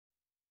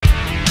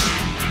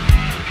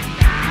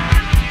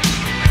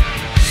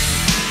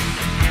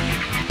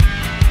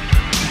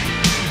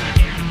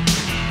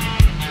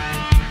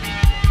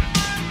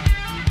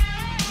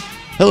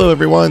Hello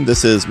everyone,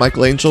 this is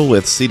Michael Angel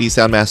with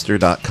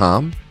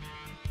CDSoundMaster.com,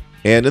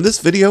 and in this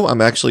video I'm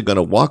actually going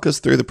to walk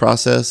us through the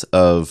process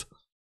of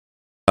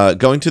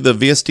going to the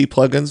VST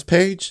Plugins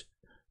page,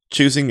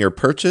 choosing your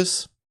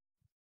purchase,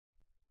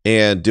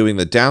 and doing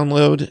the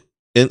download,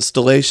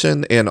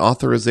 installation, and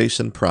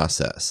authorization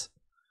process.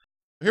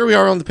 Here we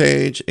are on the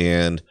page,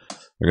 and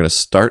we're going to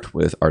start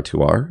with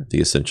R2R,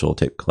 the Essential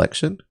Tape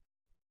Collection.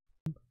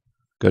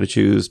 Go to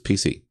choose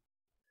PC.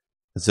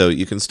 So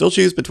you can still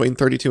choose between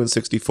 32 and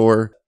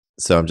 64.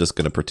 So I'm just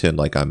going to pretend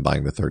like I'm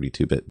buying the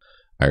 32-bit.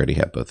 I already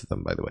have both of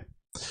them, by the way.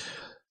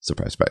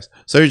 Surprise, surprise.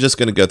 So you're just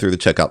going to go through the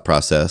checkout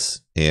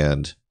process.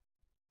 And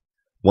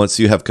once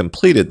you have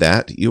completed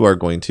that, you are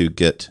going to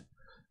get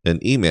an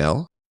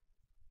email.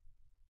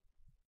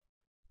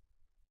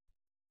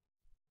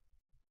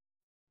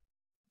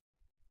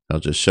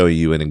 I'll just show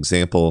you an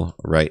example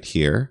right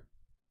here.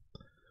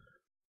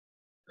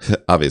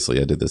 Obviously,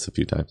 I did this a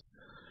few times.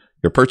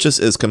 Your purchase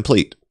is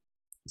complete.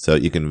 So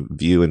you can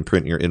view and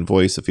print your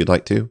invoice if you'd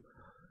like to.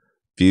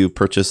 View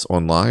purchase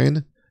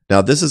online.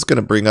 Now this is going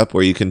to bring up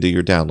where you can do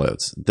your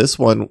downloads. This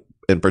one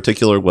in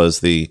particular was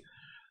the,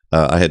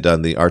 I had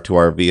done the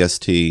R2R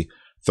VST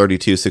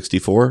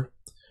 3264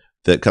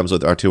 that comes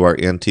with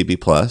R2R and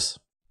TB+.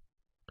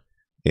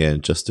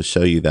 And just to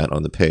show you that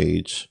on the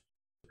page,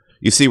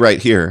 you see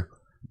right here,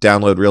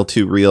 download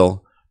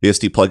Reel2Reel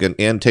VST plugin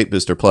and Tape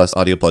Booster Plus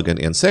audio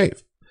plugin and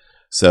save.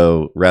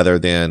 So rather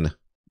than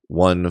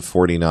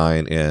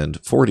 $149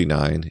 and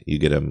 $49, you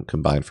get them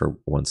combined for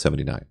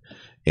 $179.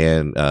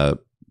 And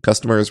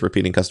customers,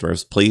 repeating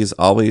customers, please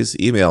always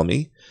email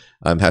me.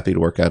 I'm happy to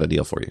work out a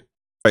deal for you.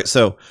 All right,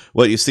 so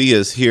what you see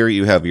is here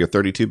you have your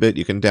 32-bit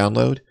you can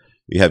download.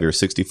 You have your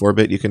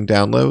 64-bit you can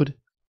download.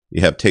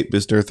 You have Tape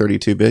Booster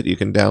 32-bit you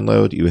can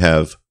download. You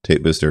have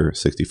Tape Booster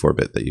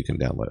 64-bit that you can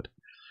download.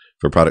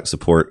 For product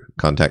support,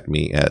 contact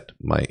me at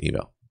my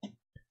email.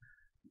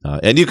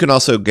 And you can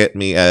also get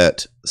me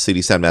at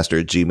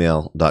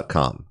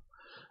CDSoundMaster@gmail.com.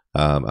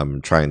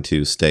 I'm trying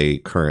to stay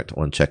current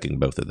on checking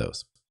both of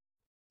those.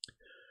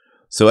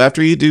 So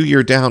after you do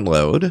your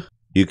download,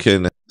 you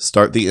can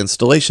start the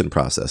installation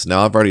process.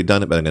 Now I've already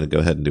done it, but I'm going to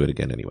go ahead and do it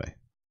again anyway.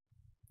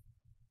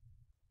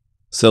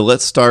 So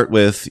let's start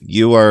with,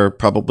 you are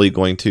probably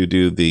going to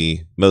do the,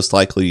 most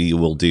likely you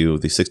will do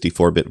the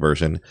 64-bit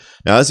version.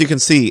 Now as you can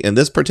see, in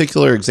this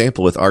particular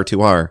example with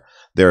R2R,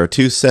 there are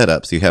two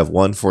setups. You have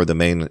one for the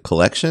main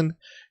collection,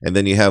 and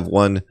then you have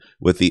one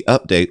with the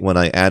update when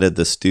I added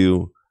the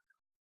Stu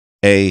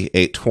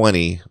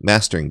A820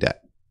 mastering deck.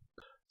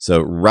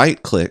 So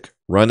right-click,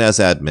 run as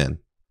admin.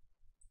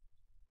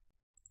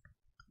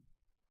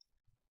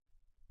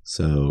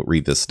 So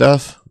read this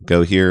stuff,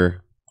 go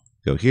here,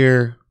 go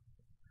here.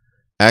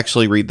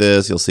 Actually read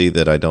this, you'll see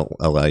that I don't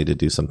allow you to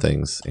do some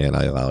things, and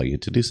I allow you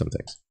to do some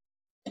things.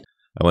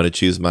 I want to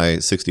choose my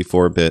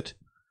 64-bit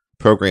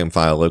program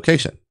file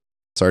location.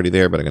 It's already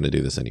there, but I'm going to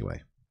do this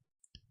anyway.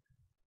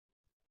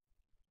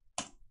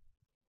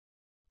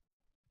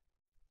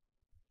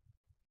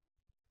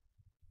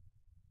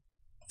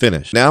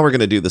 Finish. Now we're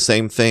going to do the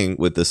same thing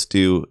with the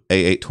Stu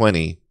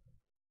A820.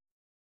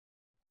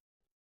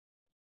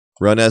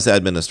 Run as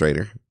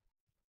administrator.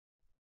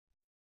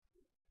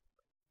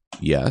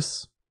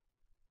 Yes.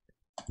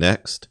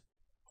 Next.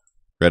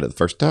 Read it the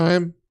first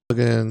time.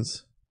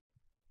 Plugins.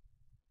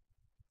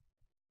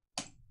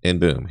 And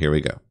boom, here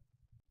we go.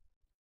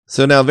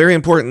 So now, very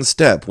important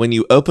step, when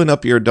you open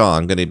up your DAW,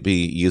 I'm going to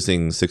be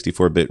using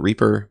 64-bit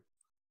Reaper.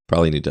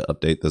 Probably need to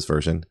update this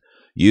version.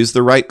 Use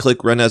the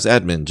right-click run as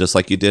admin, just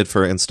like you did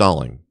for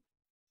installing.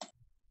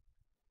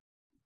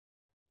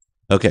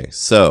 Okay,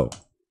 so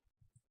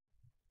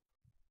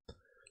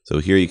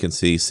here you can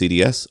see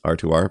CDS,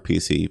 R2R,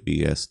 PC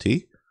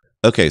VST.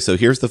 Okay, so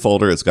here's the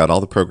folder. It's got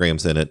all the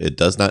programs in it. It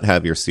does not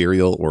have your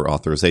serial or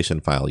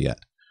authorization file yet.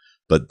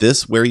 But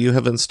this, where you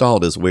have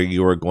installed, is where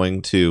you are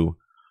going to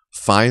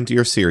find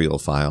your serial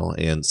file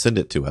and send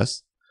it to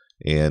us,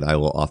 and I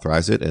will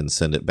authorize it and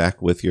send it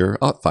back with your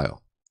auth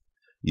file.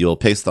 You'll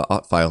paste the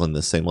auth file in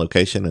the same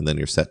location, and then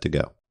you're set to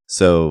go.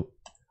 So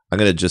I'm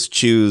going to just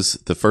choose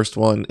the first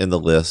one in the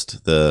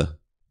list, the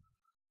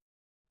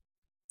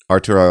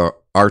R2R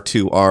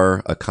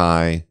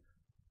Akai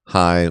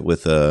High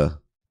with a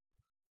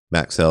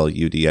Maxell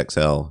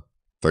UDXL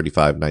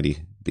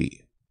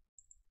 3590B.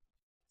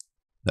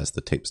 That's the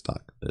tape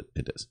stock that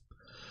it is.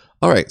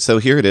 All right, so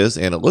here it is,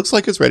 and it looks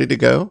like it's ready to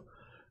go.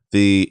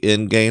 The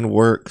in gain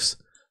works,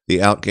 the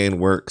out gain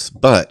works,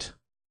 but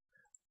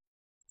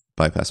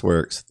bypass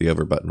works, the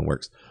over button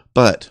works,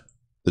 but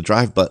the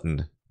drive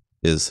button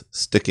is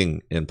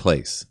sticking in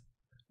place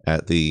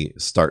at the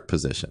start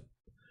position,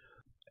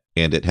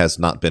 and it has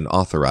not been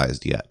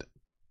authorized yet.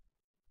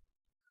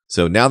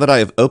 So now that I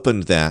have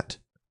opened that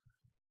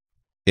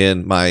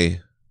in my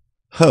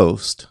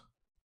host,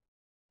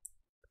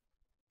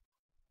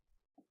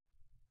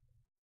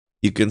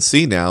 you can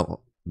see now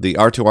the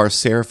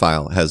R2R.ser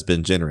file has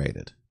been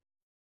generated.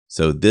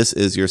 So this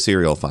is your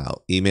serial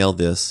file. Email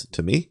this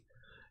to me,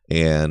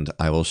 and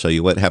I will show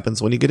you what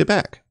happens when you get it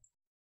back.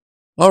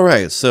 All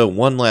right, so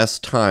one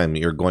last time,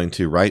 you're going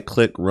to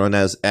right-click Run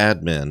as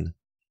Admin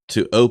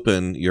to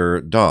open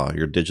your DAW,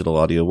 your digital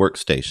audio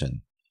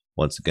workstation.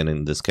 Once again,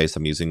 in this case,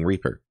 I'm using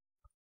Reaper.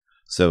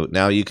 So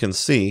now you can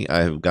see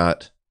I've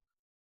got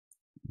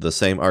the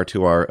same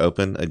R2R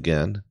open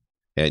again.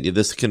 And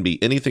this can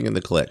be anything in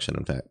the collection,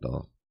 in fact.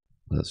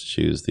 Let's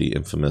choose the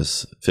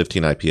infamous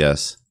 15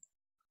 IPS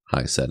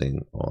high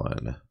setting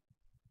on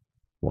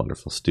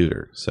Wonderful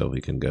Studer, so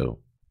we can go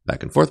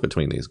back and forth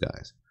between these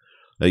guys.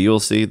 Now you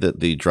will see that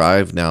the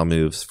drive now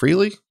moves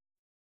freely,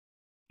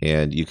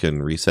 and you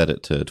can reset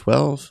it to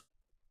 12.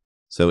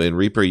 So in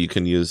Reaper, you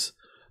can use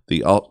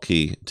the Alt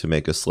key to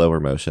make a slower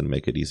motion,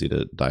 make it easy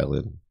to dial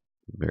in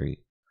very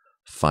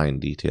fine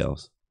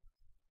details.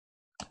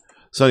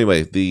 So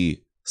anyway,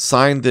 the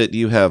sign that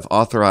you have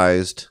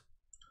authorized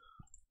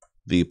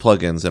the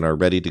plugins and are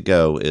ready to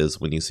go is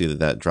when you see that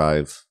that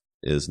drive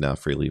is now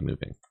freely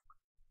moving.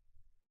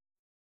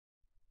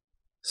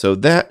 So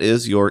that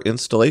is your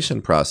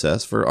installation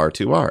process for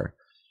R2R.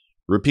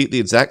 Repeat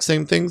the exact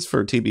same things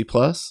for TB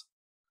Plus,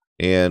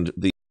 and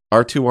the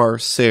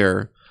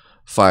R2R.ser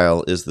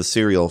file is the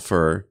serial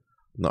for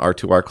the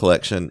R2R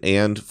collection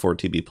and for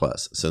TB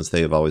Plus, since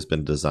they have always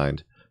been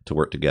designed to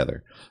work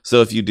together.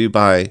 So if you do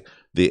buy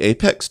the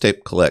Apex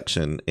tape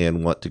collection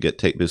and want to get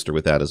Tape Booster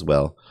with that as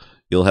well,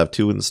 you'll have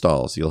two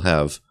installs. You'll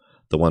have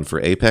the one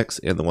for Apex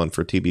and the one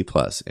for TB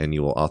Plus, and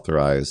you will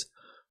authorize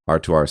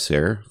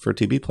R2R.ser for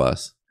TB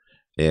Plus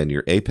and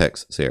your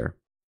Apex.ser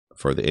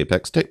for the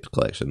Apex tape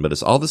collection. But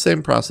it's all the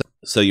same process.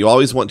 So you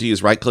always want to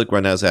use right-click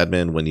Run as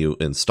Admin when you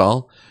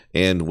install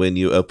and when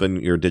you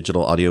open your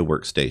digital audio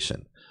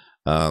workstation.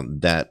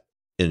 That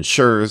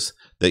ensures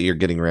that you're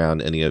getting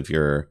around any of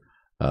your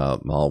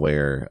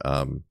malware,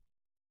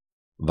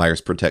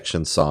 virus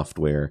protection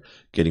software,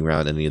 getting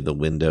around any of the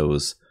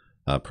Windows,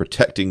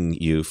 protecting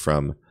you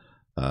from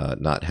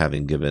not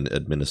having given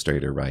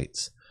administrator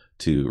rights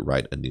to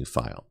write a new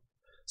file.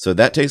 So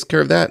that takes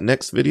care of that.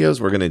 Next videos,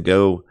 we're going to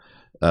go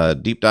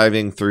deep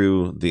diving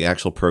through the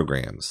actual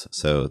programs.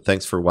 So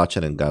thanks for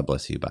watching, and God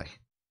bless you. Bye.